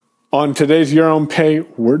On today's Your Own Pay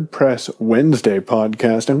WordPress Wednesday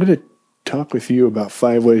podcast, I'm going to talk with you about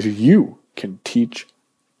 5 ways you can teach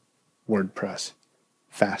WordPress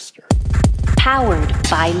faster. Powered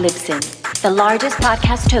by Libsyn, the largest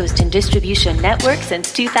podcast host and distribution network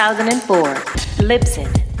since 2004.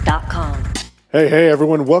 Libsyn.com. Hey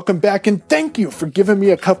everyone, welcome back and thank you for giving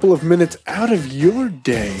me a couple of minutes out of your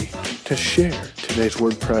day to share today's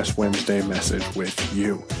WordPress Wednesday message with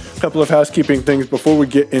you. A couple of housekeeping things before we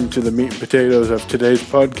get into the meat and potatoes of today's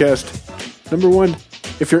podcast. Number one,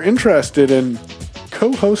 if you're interested in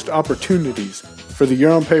co-host opportunities for the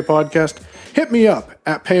Your Own Pay podcast, hit me up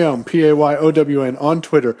at Payown, P-A-Y-O-W-N on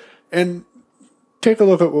Twitter and take a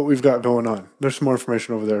look at what we've got going on. There's some more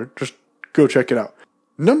information over there. Just go check it out.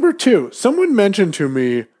 Number two, someone mentioned to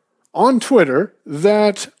me on Twitter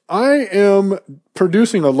that I am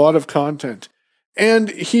producing a lot of content. And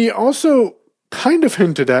he also kind of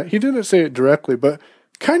hinted at, he didn't say it directly, but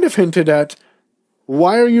kind of hinted at,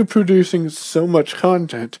 why are you producing so much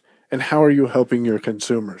content and how are you helping your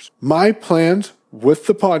consumers? My plans with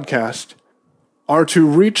the podcast are to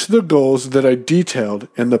reach the goals that I detailed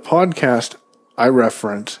in the podcast I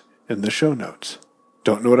reference in the show notes.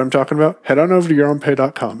 Don't know what I'm talking about? Head on over to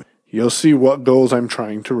yourownpay.com. You'll see what goals I'm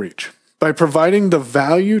trying to reach. By providing the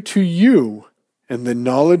value to you and the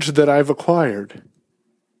knowledge that I've acquired,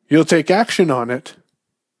 you'll take action on it,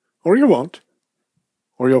 or you won't,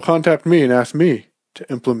 or you'll contact me and ask me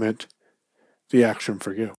to implement the action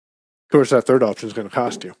for you. Of course, that third option is going to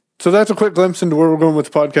cost you. So that's a quick glimpse into where we're going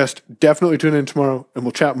with the podcast. Definitely tune in tomorrow, and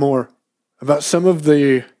we'll chat more about some of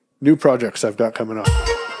the new projects I've got coming up.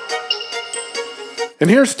 And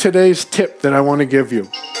here's today's tip that I want to give you.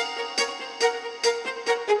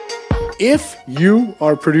 If you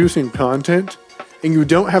are producing content and you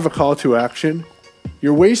don't have a call to action,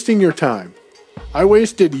 you're wasting your time. I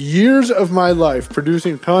wasted years of my life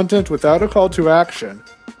producing content without a call to action,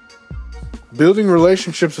 building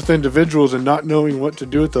relationships with individuals and not knowing what to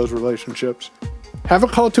do with those relationships. Have a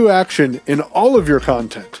call to action in all of your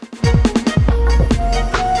content.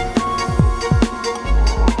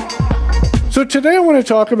 So today I want to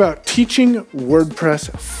talk about teaching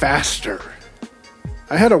WordPress faster.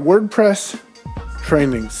 I had a WordPress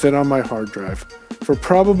training sit on my hard drive for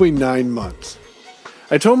probably 9 months.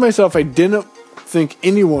 I told myself I didn't think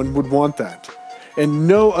anyone would want that, and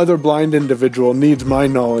no other blind individual needs my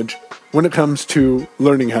knowledge when it comes to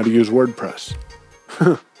learning how to use WordPress.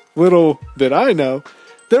 Little did I know,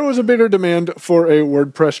 there was a bigger demand for a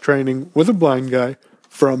WordPress training with a blind guy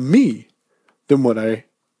from me than what I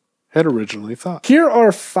had originally thought. Here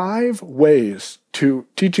are 5 ways to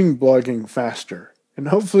teaching blogging faster, and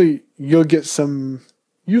hopefully you'll get some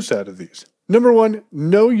use out of these. Number 1,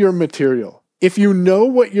 know your material. If you know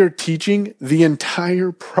what you're teaching, the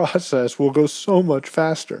entire process will go so much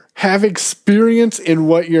faster. Have experience in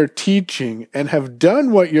what you're teaching and have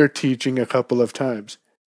done what you're teaching a couple of times.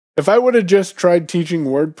 If I would have just tried teaching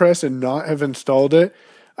WordPress and not have installed it,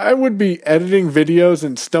 I would be editing videos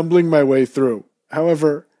and stumbling my way through.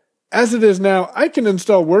 However, as it is now, I can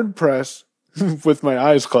install WordPress with my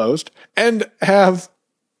eyes closed and have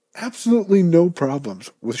absolutely no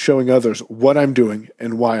problems with showing others what I'm doing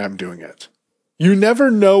and why I'm doing it. You never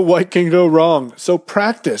know what can go wrong, so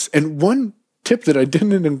practice. And one tip that I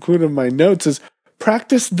didn't include in my notes is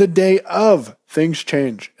practice the day of. Things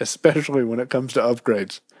change, especially when it comes to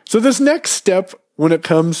upgrades. So this next step when it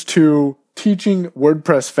comes to teaching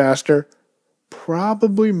WordPress faster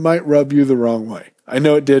probably might rub you the wrong way. I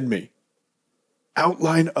know it did me.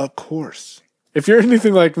 Outline a course. If you're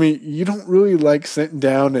anything like me, you don't really like sitting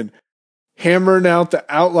down and hammering out the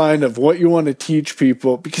outline of what you want to teach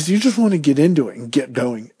people because you just want to get into it and get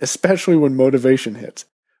going, especially when motivation hits.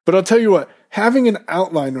 But I'll tell you what, having an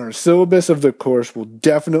outline or a syllabus of the course will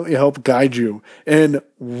definitely help guide you in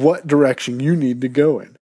what direction you need to go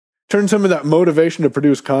in. Turn some of that motivation to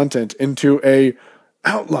produce content into a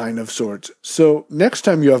outline of sorts. So next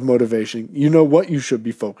time you have motivation, you know what you should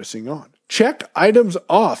be focusing on. Check items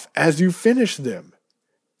off as you finish them.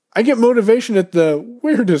 I get motivation at the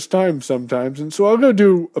weirdest times sometimes, and so I'll go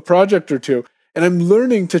do a project or two, and I'm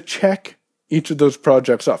learning to check each of those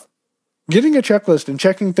projects off. Getting a checklist and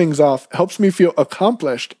checking things off helps me feel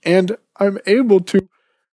accomplished, and I'm able to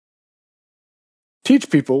teach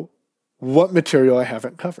people what material I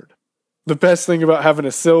haven't covered. The best thing about having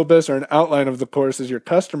a syllabus or an outline of the course is your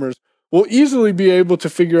customers will easily be able to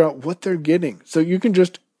figure out what they're getting. So you can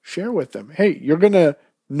just share with them, hey, you're going to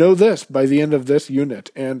know this by the end of this unit,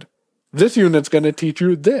 and this unit's going to teach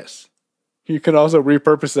you this. You can also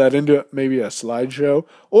repurpose that into maybe a slideshow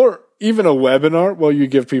or even a webinar, while you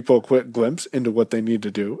give people a quick glimpse into what they need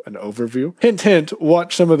to do, an overview. Hint, hint,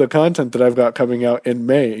 watch some of the content that I've got coming out in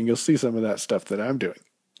May, and you'll see some of that stuff that I'm doing.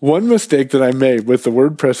 One mistake that I made with the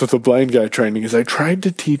WordPress with a Blind Guy training is I tried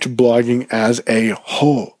to teach blogging as a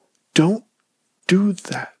whole. Don't do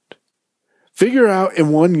that. Figure out in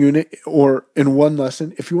one unit or in one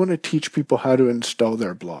lesson if you want to teach people how to install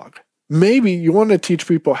their blog. Maybe you want to teach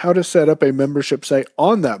people how to set up a membership site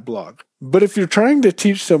on that blog. But if you're trying to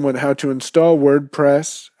teach someone how to install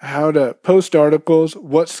WordPress, how to post articles,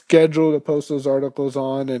 what schedule to post those articles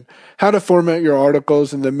on, and how to format your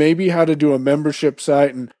articles, and then maybe how to do a membership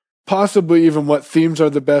site, and possibly even what themes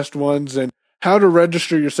are the best ones, and how to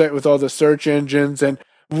register your site with all the search engines, and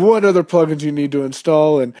what other plugins you need to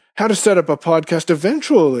install, and how to set up a podcast,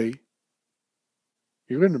 eventually,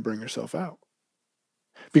 you're going to bring yourself out.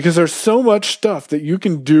 Because there's so much stuff that you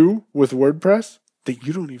can do with WordPress that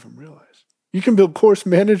you don't even realize. You can build course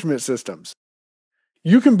management systems.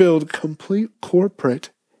 You can build complete corporate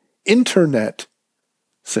internet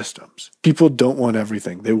systems. People don't want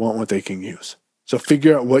everything. They want what they can use. So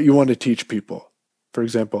figure out what you want to teach people. For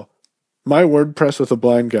example, my WordPress with a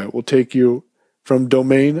Blind Guy will take you from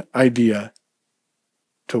domain idea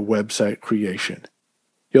to website creation.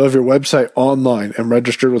 You'll have your website online and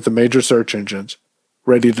registered with the major search engines,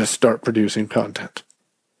 ready to start producing content.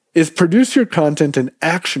 Is produce your content in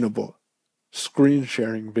actionable screen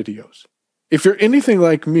sharing videos. If you're anything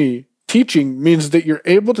like me, teaching means that you're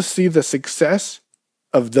able to see the success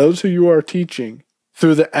of those who you are teaching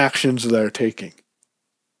through the actions they're taking.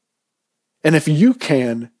 And if you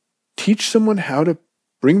can teach someone how to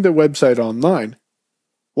bring their website online,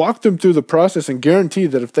 walk them through the process, and guarantee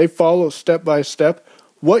that if they follow step by step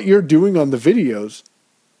what you're doing on the videos,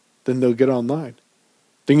 then they'll get online.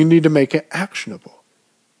 Then you need to make it actionable.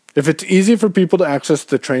 If it's easy for people to access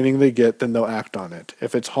the training they get, then they'll act on it.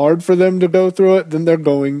 If it's hard for them to go through it, then they're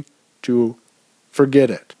going to forget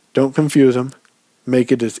it. Don't confuse them.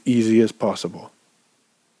 Make it as easy as possible.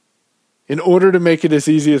 In order to make it as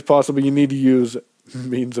easy as possible, you need to use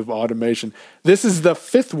means of automation. This is the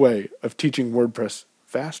fifth way of teaching WordPress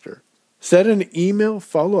faster. Set an email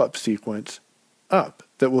follow-up sequence up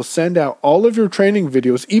that will send out all of your training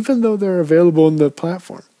videos, even though they're available in the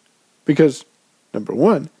platform. Because, number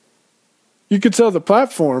one, you could sell the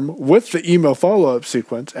platform with the email follow-up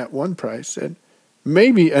sequence at one price, and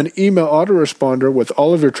maybe an email autoresponder with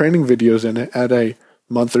all of your training videos in it at a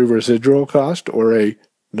monthly residual cost or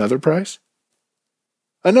another price.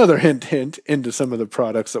 Another hint into some of the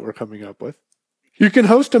products that we're coming up with. You can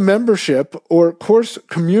host a membership or course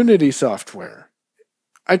community software.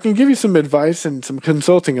 I can give you some advice and some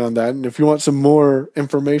consulting on that, and if you want some more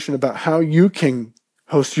information about how you can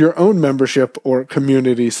host your own membership or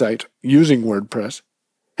community site using WordPress,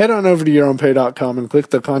 head on over to yourownpay.com and click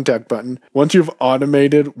the contact button. Once you've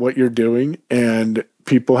automated what you're doing and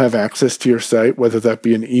people have access to your site, whether that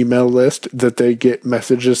be an email list that they get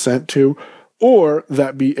messages sent to, or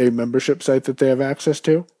that be a membership site that they have access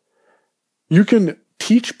to, you can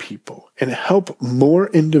teach people and help more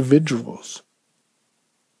individuals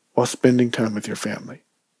while spending time with your family.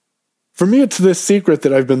 For me, it's this secret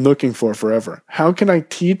that I've been looking for forever. How can I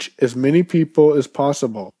teach as many people as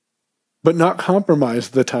possible, but not compromise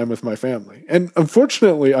the time with my family? And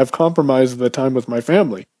unfortunately, I've compromised the time with my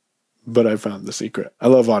family, but I found the secret. I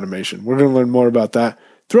love automation. We're going to learn more about that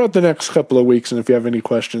throughout the next couple of weeks. And if you have any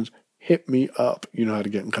questions, hit me up. You know how to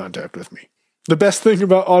get in contact with me. The best thing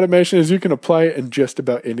about automation is you can apply it in just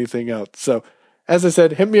about anything else. So, as I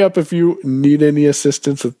said, hit me up if you need any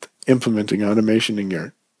assistance with implementing automation in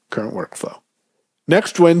your current workflow.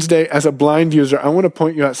 Next Wednesday, as a blind user, I want to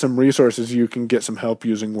point you at some resources you can get some help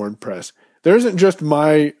using WordPress. There isn't just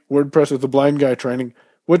my WordPress with the Blind Guy training,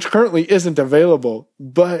 which currently isn't available,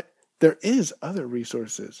 but there is other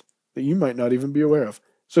resources that you might not even be aware of.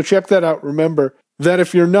 So check that out. Remember that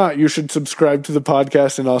if you're not, you should subscribe to the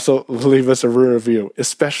podcast and also leave us a review,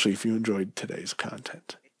 especially if you enjoyed today's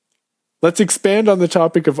content. Let's expand on the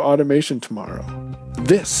topic of automation tomorrow.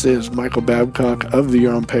 This is Michael Babcock of the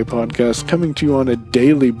Your Own Pay podcast, coming to you on a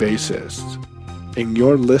daily basis. And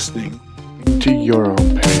you're listening to Your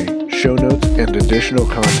Own Pay. Show notes and additional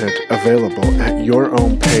content available at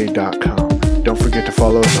yourownpay.com. Don't forget to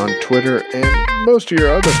follow us on Twitter and most of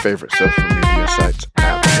your other favorite social media sites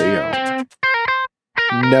at Payo.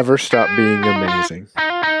 Never stop being amazing.